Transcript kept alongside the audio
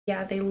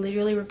Yeah, they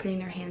literally were putting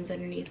their hands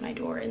underneath my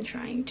door and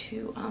trying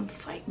to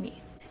fight me.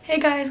 Hey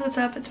guys, what's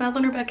up? It's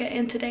Madeline Rebecca,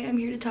 and today I'm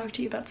here to talk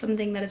to you about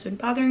something that has been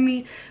bothering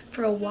me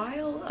for a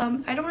while.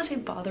 I don't want to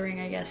say bothering,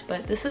 I guess,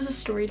 but this is a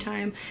story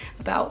time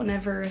about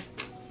whenever,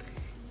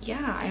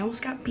 yeah, I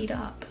almost got beat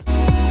up.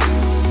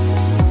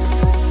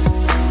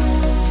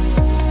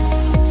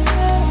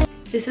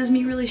 This is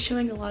me really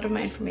showing a lot of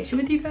my information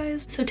with you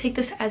guys, so take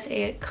this as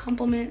a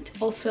compliment.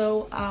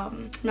 Also,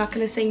 I'm not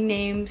going to say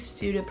names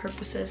due to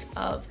purposes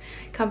of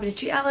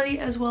confidentiality,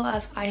 as well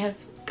as I have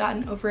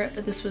gotten over it,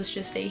 but this was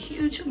just a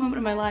huge moment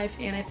in my life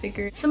and I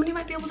figured somebody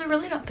might be able to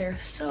relate out there,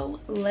 so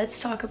let's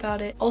talk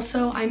about it.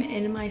 Also, I'm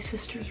in my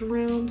sister's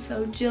room,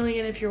 so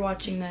Jillian, if you're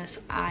watching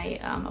this, I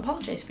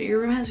apologize, but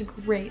your room has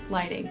great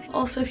lighting.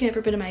 Also, if you've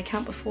never been to my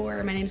account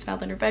before, my name is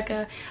Madeline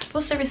Rebecca. I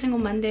post every single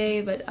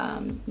Monday, but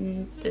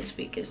this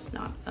week is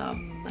not a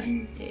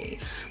Monday,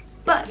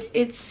 but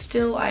it's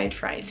still, I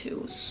try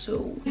to.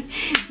 So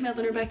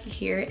Madeline Rebecca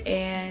here,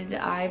 and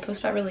I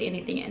post about really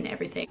anything and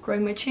everything.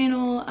 Growing my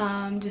channel,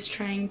 just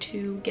trying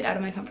to get out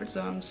of my comfort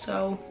zone.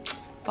 So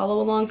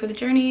follow along for the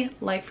journey,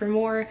 like for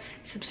more,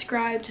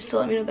 subscribe just to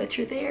let me know that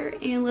you're there,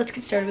 and let's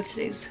get started with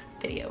today's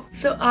video.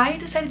 So I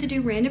decided to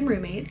do random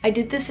roommate. I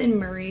did this in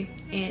Murray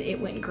and it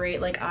went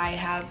great. Like I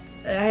had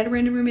a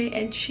random roommate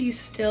and she's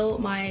still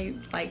my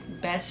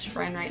best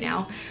friend right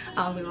now.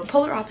 We were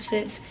polar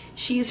opposites.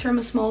 She's from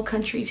a small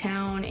country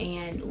town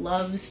and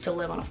loves to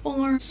live on a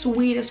farm.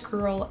 Sweetest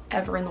girl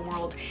ever in the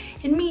world.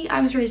 And me,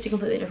 I was raised a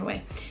completely different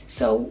way.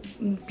 So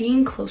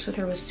being close with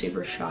her was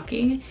super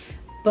shocking.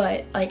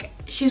 But like,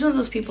 she's one of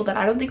those people that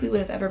I don't think we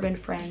would have ever been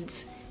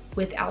friends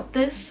without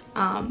this,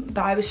 but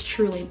I was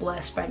truly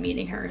blessed by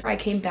meeting her. I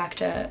came back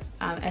to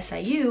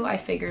SIU, I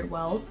figured,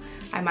 well,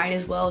 I might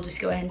as well just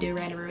go ahead and do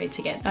random roommates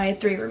again. I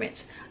had 3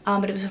 roommates,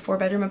 but it was a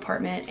 4-bedroom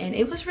apartment, and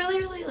it was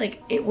really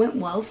like, it went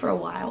well for a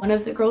while. One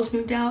of the girls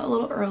moved out a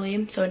little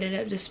early, so it ended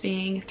up just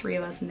being 3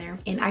 of us in there,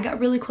 and I got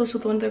really close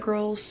with one of the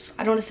girls.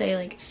 I don't want to say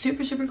like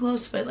super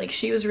close, but like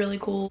she was really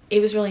cool. It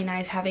was really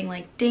nice having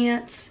like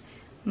dance,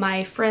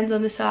 my friends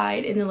on the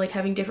side, and then like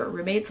having different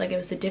roommates. Like it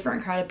was a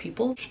different crowd of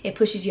people. It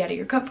pushes you out of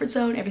your comfort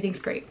zone. Everything's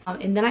great.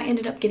 And then I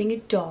ended up getting a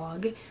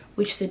dog,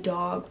 which the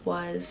dog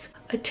was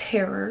a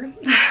terror,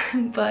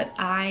 but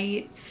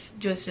I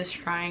was just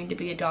trying to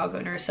be a dog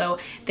owner, so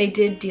they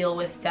did deal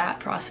with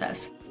that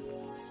process.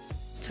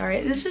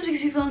 Sorry, this just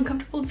makes me feel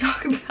uncomfortable to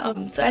talk about.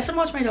 So I started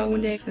watching my dog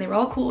one day and they were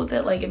all cool with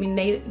it. Like, I mean,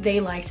 they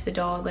liked the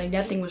dog, like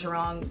nothing was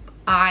wrong.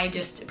 I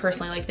just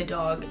personally, like, the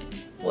dog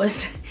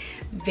was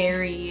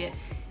very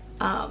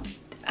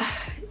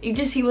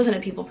he wasn't a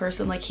people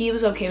person. Like, he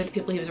was okay with the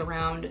people he was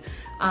around,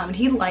 and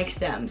he liked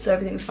them, so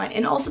everything was fine.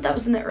 And also that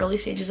was in the early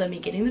stages of me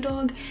getting the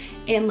dog,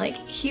 and like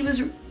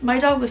my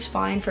dog was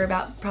fine for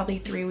about probably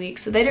 3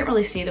 weeks, so they didn't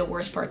really see the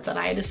worst parts that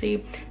I had to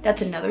see.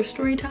 That's another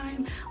story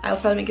time. I'll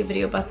probably make a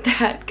video about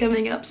that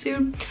coming up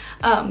soon.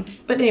 But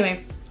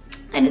anyway,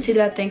 I didn't see the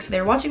bad things. So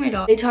they were watching my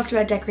dog. They talked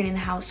about decorating the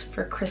house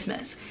for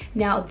Christmas.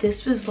 Now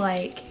this was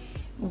like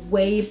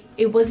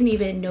it wasn't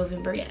even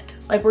November yet.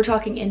 Like, we're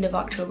talking end of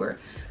October.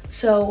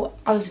 So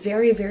I was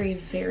very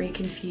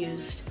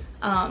confused.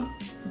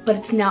 But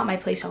it's not my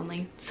place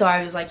only. So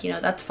I was like, you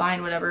know, that's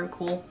fine, whatever,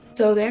 cool.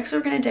 So they actually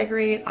were gonna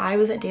decorate. I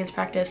was at dance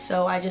practice,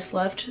 so I just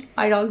left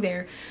my dog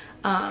there.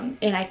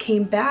 And I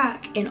came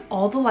back and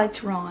all the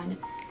lights were on.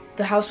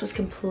 The house was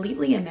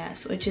completely a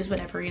mess, which is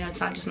whatever, you know,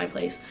 it's not just my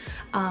place.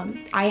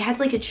 I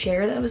had like a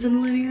chair that was in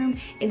the living room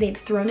and they'd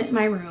thrown it in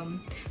my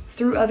room,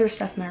 threw other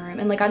stuff in my room,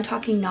 and like, I'm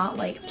talking not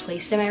like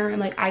placed in my room.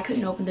 Like, I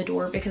couldn't open the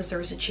door because there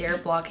was a chair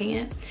blocking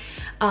it.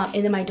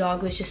 And then my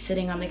dog was just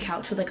sitting on the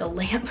couch with like a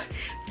lamp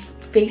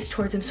faced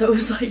towards him. So it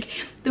was like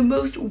the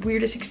most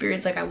weirdest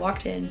experience. Like, I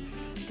walked in,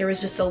 there was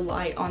just a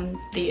light on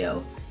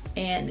Theo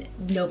and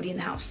nobody in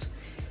the house.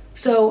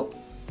 So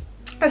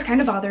I was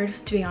kind of bothered,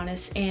 to be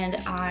honest, and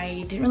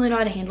I didn't really know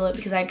how to handle it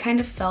because I kind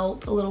of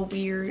felt a little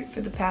weird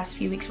for the past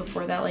few weeks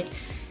before that. Like,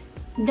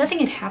 nothing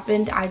had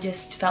happened, I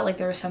just felt like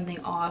there was something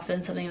off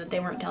and something that they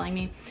weren't telling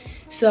me.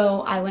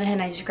 So I went ahead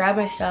and I just grabbed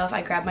my stuff,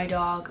 I grabbed my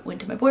dog,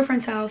 went to my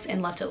boyfriend's house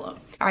and left it alone.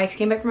 I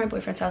came back from my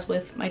boyfriend's house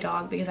with my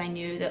dog because I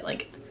knew that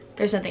like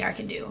there's nothing I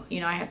can do, you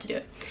know, I have to do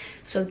it.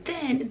 So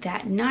then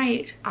that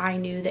night I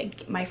knew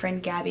that my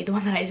friend Gabby, the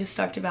one that I just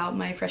talked about,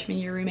 my freshman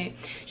year roommate,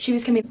 she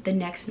was coming the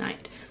next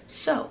night.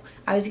 So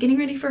I was getting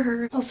ready for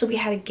her. Also, we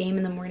had a game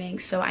in the morning,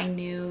 so I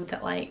knew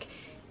that like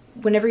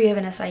whenever you have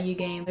an SIU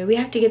game, we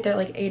have to get there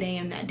like 8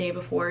 a.m. that day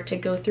before to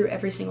go through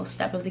every single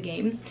step of the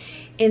game,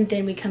 and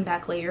then we come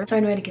back later. So I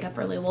know I had to get up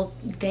early. Well,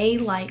 they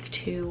like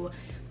to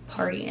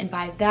party, and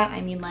by that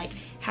I mean like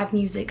have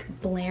music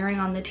blaring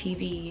on the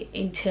TV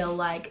until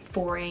like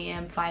 4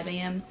 a.m., 5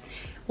 a.m.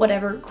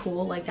 Whatever,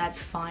 cool, like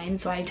that's fine.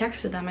 So I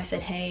texted them, I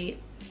said, hey,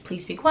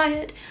 please be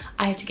quiet.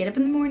 I have to get up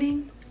in the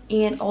morning,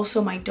 and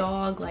also my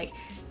dog, like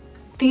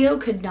Theo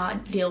could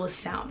not deal with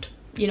sound.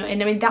 You know,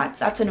 and I mean,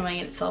 that's annoying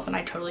in itself, and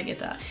I totally get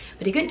that,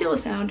 but he couldn't deal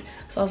with sound.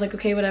 So I was like,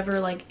 okay, whatever.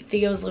 Like,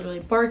 Theo's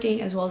literally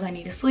barking as well as I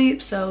need to sleep,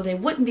 so they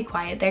wouldn't be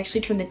quiet. They actually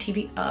turned the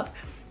TV up.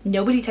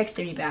 Nobody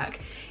texted me back,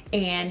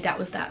 and that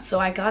was that. So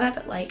I got up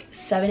at like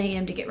 7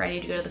 a.m. to get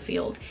ready to go to the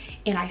field,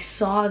 and I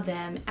saw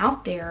them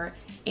out there,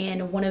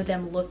 and one of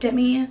them looked at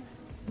me,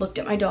 looked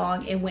at my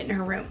dog, and went in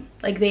her room.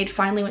 Like they had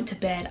finally went to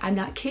bed. I'm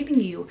not kidding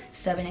you,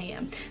 7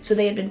 a.m. So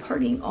they had been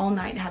partying all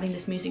night, having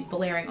this music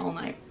blaring all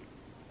night.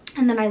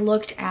 And then I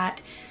looked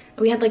at,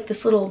 we had like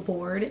this little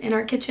board in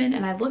our kitchen,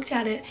 and I looked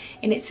at it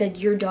and it said,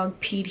 "Your dog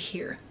peed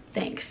here,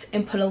 thanks,"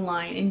 and put a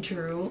line and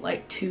drew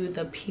like to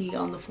the pee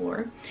on the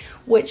floor,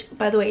 which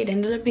by the way, it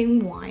ended up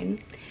being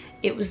wine.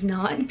 It was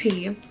not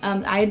pee.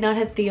 I had not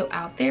had Theo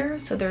out there,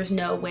 so there's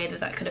no way that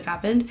that could have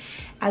happened.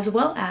 As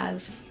well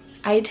as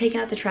I had taken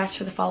out the trash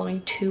for the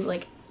following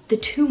the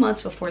 2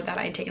 months before that.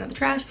 I had taken out the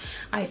trash,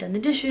 I had done the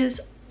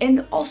dishes,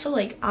 and also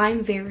like I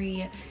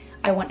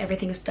want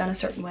everything done a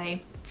certain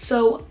way.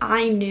 So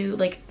I knew,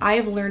 like, I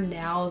have learned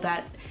now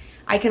that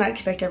I cannot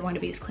expect everyone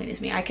to be as clean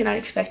as me. I cannot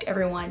expect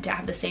everyone to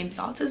have the same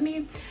thoughts as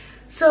me.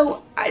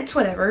 So it's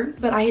whatever,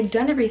 but I had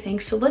done everything.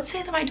 So let's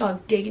say that my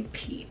dog did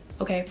pee,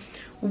 okay?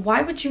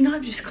 Why would you not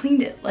have just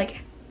cleaned it?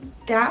 Like,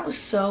 that was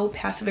so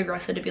passive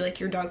aggressive to be like,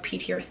 "Your dog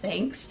peed here,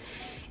 thanks,"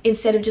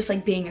 instead of just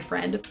like being a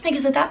friend.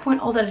 Because at that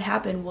point, all that had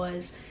happened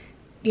was,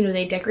 you know,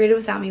 they decorated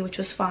without me, which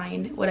was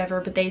fine, whatever,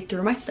 but they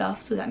threw my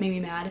stuff, so that made me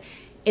mad.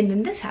 And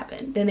then this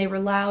happened. Then they were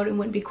loud and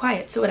wouldn't be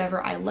quiet. So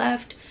whatever, I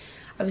left.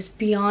 I was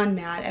beyond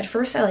mad. At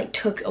first I like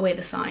took away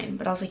the sign,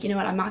 but I was like, you know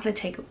what, I'm not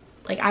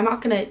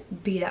gonna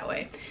be that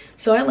way.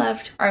 So I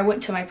left, or I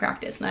went to my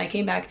practice, and then I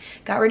came back,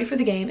 got ready for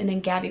the game, and then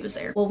Gabby was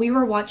there. Well, we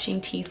were watching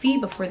TV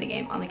before the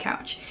game on the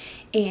couch,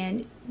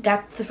 and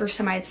that's the first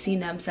time I had seen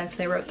them since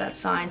they wrote that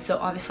sign. So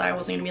obviously I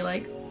wasn't gonna be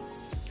like,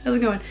 "How's it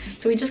going?"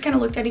 So we just kind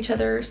of looked at each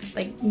other,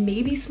 like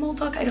maybe small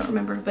talk, I don't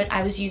remember, but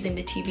I was using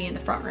the TV in the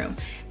front room.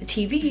 The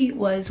TV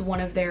was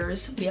one of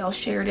theirs. We all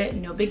shared it,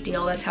 no big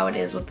deal. That's how it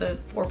is with the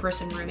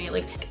 4-person roommate.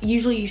 Like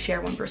usually you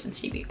share one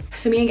person's TV.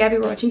 So me and Gabby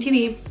were watching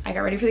TV. I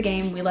got ready for the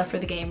game. We left for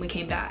the game. We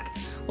came back.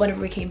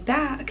 Whenever we came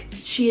back,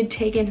 she had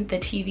taken the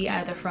TV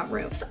out of the front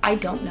room. So I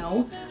don't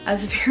know. I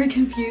was very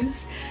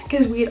confused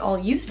because we had all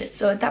used it.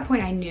 So at that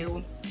point I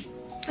knew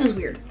it was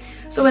weird.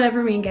 So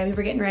whatever, me and Gabby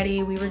were getting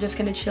ready. We were just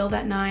gonna chill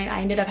that night. I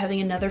ended up having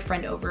another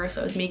friend over,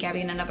 so it was me, Gabby,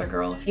 and another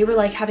girl. They were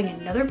like having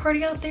another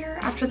party out there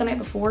after the night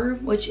before,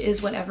 which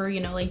is whatever,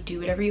 you know, like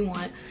do whatever you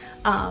want.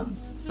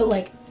 But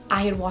like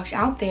I had walked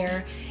out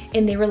there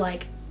and they were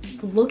like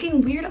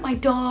looking weird at my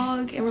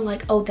dog and were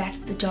like, "Oh, that's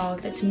the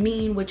dog that's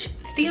mean," which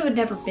Theo had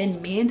never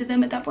been mean to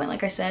them at that point.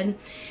 Like I said,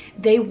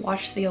 they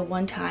watched Theo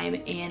one time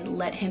and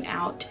let him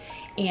out,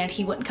 and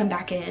he wouldn't come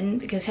back in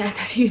because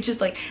he was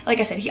just like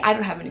I said, I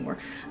don't have him anymore.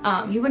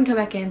 He wouldn't come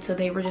back in, so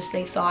they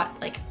thought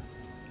like,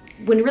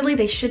 when really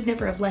they should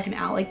never have let him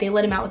out. Like they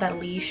let him out without a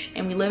leash,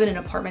 and we live in an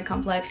apartment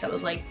complex that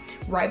was like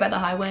right by the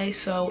highway,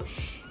 so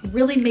it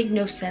really made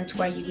no sense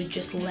why you would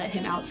just let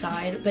him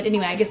outside. But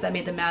anyway, I guess that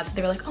made them mad, so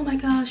they were like, "Oh my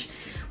gosh,"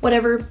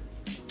 whatever.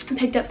 I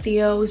picked up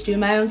Theo, was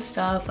doing my own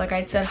stuff, like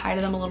I'd said hi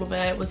to them a little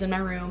bit, was in my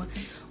room.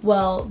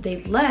 Well,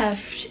 they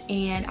left,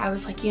 and I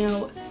was like, you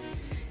know,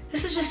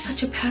 this is just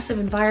such a passive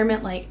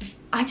environment. Like,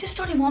 I just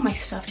don't even want my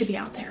stuff to be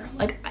out there.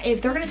 Like,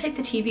 if they're gonna take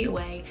the TV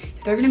away,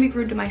 if they're gonna be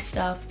rude to my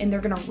stuff, and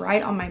they're gonna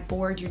write on my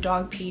board, "Your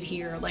dog peed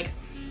here," like,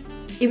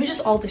 it was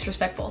just all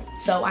disrespectful.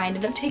 So I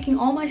ended up taking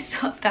all my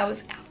stuff that was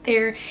out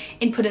there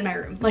and put it in my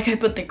room. Like, I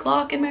put the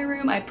clock in my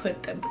room, I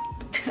put the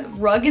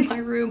rug in my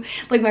room.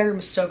 Like, my room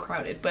was so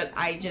crowded, but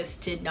I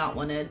just did not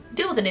want to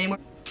deal with it anymore.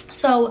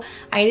 So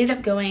I ended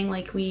up going,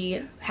 like,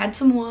 we had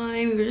some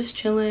wine, we were just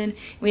chilling.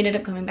 We ended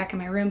up coming back in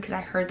my room because I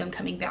heard them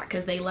coming back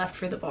because they left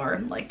for the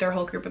bar, like their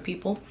whole group of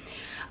people.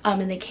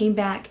 And they came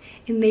back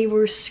and they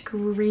were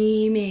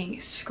screaming.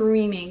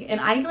 And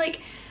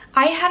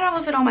I had all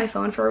of it on my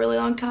phone for a really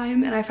long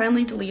time, and I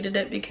finally deleted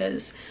it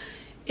because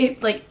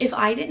if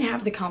I didn't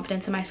have the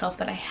confidence in myself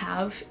that I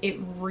have, it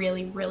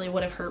really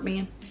would have hurt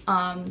me.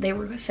 They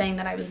were saying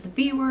that I was the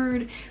B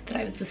word, that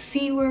I was the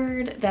C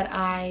word, that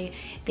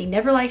they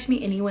never liked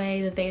me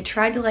anyway, that they had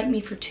tried to like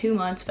me for 2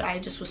 months, but I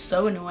just was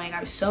so annoying.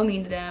 I was so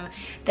mean to them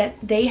that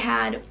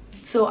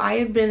so I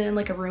had been in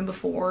like a room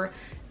before,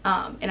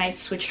 and I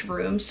switched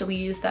rooms, so we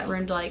used that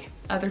room to like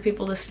other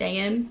people to stay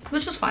in,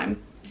 which was fine.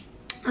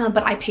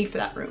 But I paid for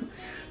that room.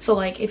 So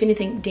like if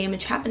anything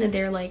damage happened in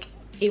there, like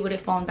it would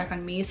have fallen back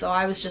on me. So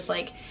I was just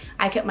like,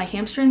 I kept my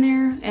hamster in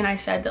there, and I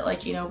said that,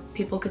 like, you know,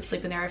 people could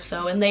sleep in there if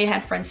so, and they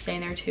had friends staying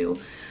there too.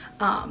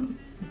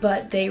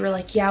 But they were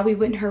like, yeah, we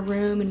went in her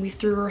room and we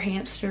threw her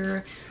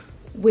hamster,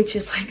 which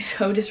is like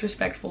so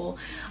disrespectful.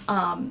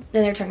 And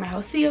they're talking about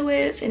how Theo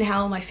is and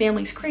how my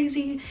family's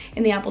crazy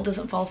and the apple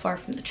doesn't fall far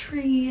from the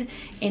tree,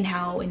 and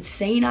how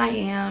insane I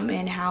am,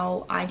 and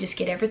how I just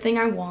get everything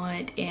I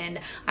want, and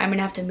I'm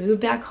gonna have to move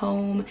back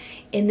home.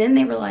 And then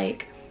they were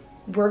like,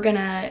 we're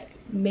gonna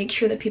make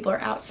sure that people are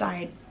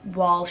outside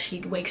while she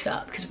wakes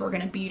up because we're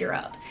gonna beat her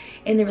up.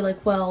 And they were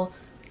like, well,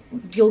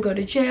 you'll go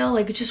to jail,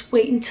 like just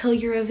wait until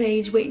you're of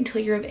age, wait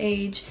until you're of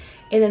age.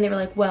 And then they were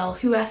like, well,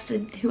 who has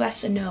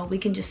to know? We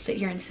can just sit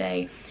here and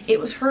say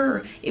it was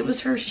her,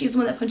 she's the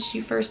one that punched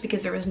you first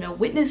because there was no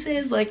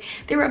witnesses. Like,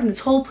 they were having this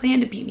whole plan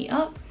to beat me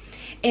up.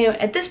 And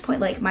at this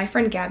point, like, my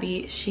friend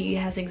Gabby, she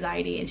has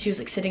anxiety, and she was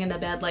like sitting in the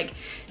bed like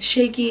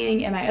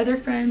shaking, and my other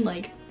friend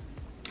like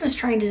was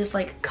trying to just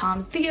like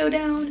calm Theo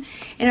down,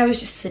 and I was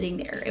just sitting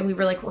there and we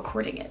were like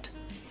recording it.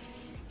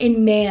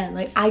 And man,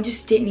 like, I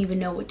just didn't even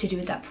know what to do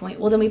at that point.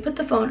 Well, then we put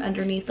the phone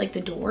underneath like the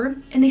door,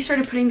 and they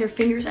started putting their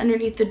fingers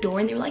underneath the door,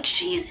 and they were like,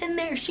 she's in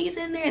there,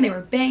 and they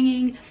were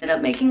banging. Ended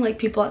up making like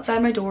people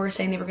outside my door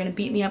saying they were gonna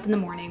beat me up in the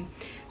morning.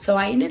 So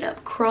I ended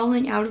up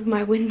crawling out of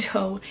my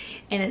window,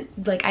 and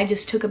like, I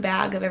just took a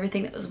bag of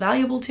everything that was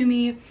valuable to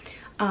me,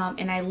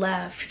 and I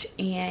left,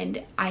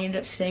 and I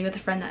ended up staying with a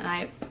friend that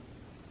night.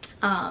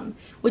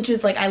 Which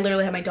was like, I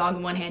literally had my dog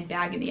in one hand,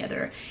 bag in the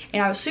other,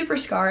 and I was super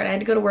scarred. I had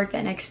to go to work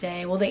that next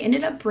day. Well, they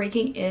ended up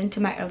breaking into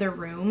my other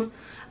room,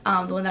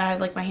 the one that I had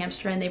like my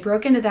hamster in. They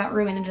broke into that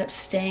room and ended up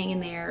staying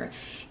in there,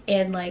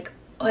 and like,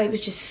 oh, it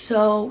was just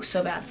so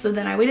bad. So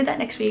then I waited that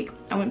next week.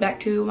 I went back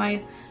to my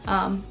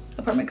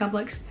apartment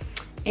complex,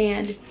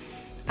 and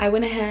I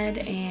went ahead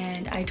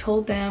and I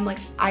told them, like,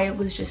 I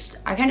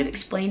kind of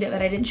explained it,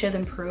 but I didn't show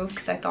them proof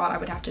because I thought I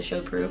would have to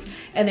show proof.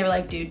 And they were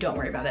like, dude, don't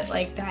worry about it.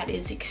 Like, that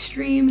is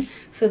extreme.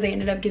 So they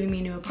ended up giving me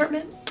a new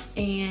apartment,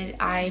 and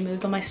I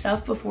moved all my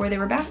stuff before they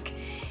were back.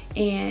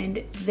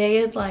 And they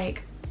had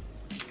like,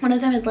 one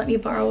of them had let me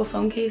borrow a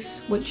phone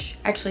case, which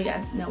actually,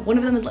 no, one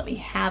of them had let me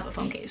have a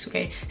phone case,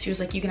 okay? She was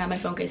like, you can have my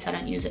phone case, I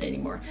don't use it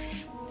anymore.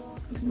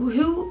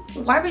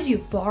 Why would you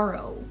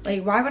borrow?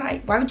 Like,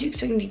 why would you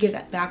expect me to give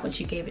that back when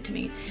she gave it to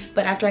me?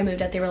 But after I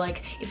moved out, they were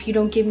like, if you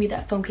don't give me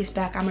that phone case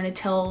back, I'm gonna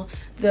tell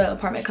the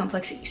apartment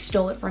complex that you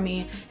stole it from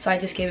me. So I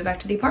just gave it back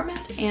to the apartment,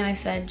 and I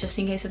said, just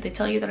in case if they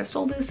tell you that I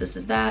stole this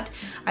is that,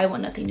 I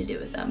want nothing to do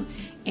with them.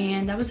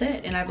 And that was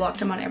it. And I blocked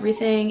them on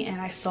everything, and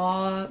I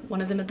saw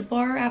one of them at the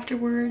bar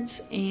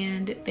afterwards,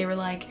 and they were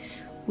like,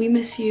 we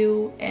miss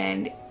you.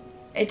 And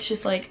it's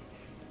just like,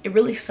 it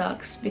really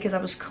sucks because I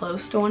was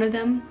close to one of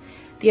them.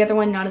 The other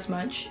one, not as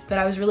much, but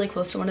I was really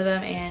close to one of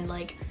them, and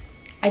like,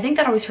 I think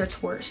that always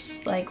hurts worse.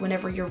 Like,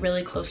 whenever you're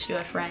really close to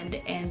a friend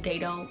and they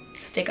don't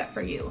stick up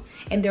for you,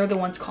 and they're the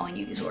ones calling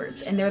you these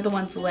words, and they're the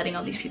ones letting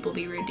all these people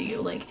be rude to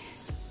you. Like,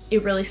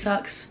 it really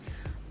sucks.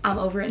 I'm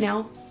over it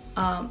now.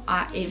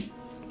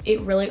 It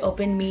really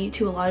opened me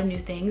to a lot of new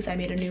things. I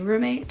made a new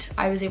roommate.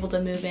 I was able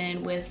to move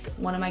in with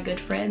one of my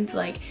good friends.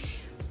 Like,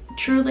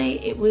 truly,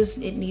 it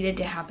needed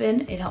to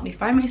happen. It helped me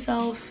find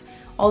myself,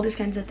 all these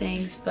kinds of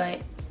things.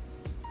 But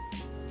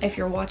if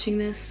you're watching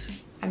this,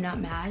 I'm not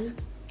mad,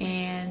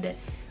 and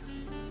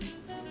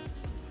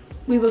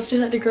we both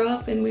just had to grow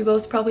up, and we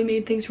both probably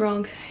made things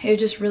wrong. It was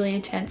just really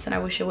intense, and I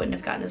wish it wouldn't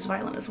have gotten as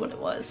violent as what it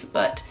was,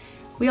 but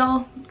we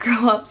all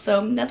grow up.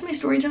 So that's my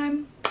story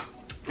time.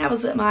 That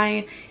was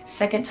my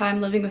second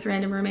time living with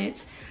random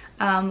roommates.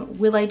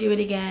 Will I do it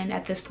again?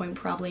 At this point,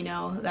 probably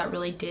no. That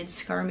really did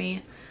scar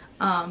me,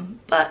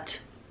 but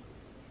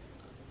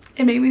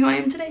it made me who I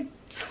am today.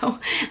 So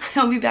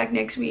I'll be back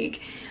next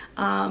week.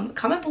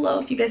 Comment below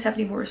if you guys have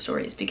any horror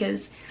stories,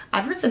 because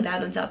I've heard some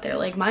bad ones out there.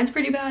 Like, mine's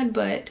pretty bad,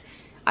 but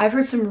I've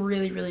heard some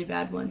really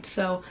bad ones.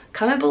 So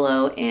comment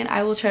below, and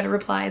I will try to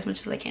reply as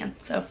much as I can.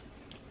 So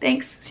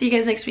thanks. See you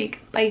guys next week.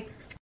 Bye.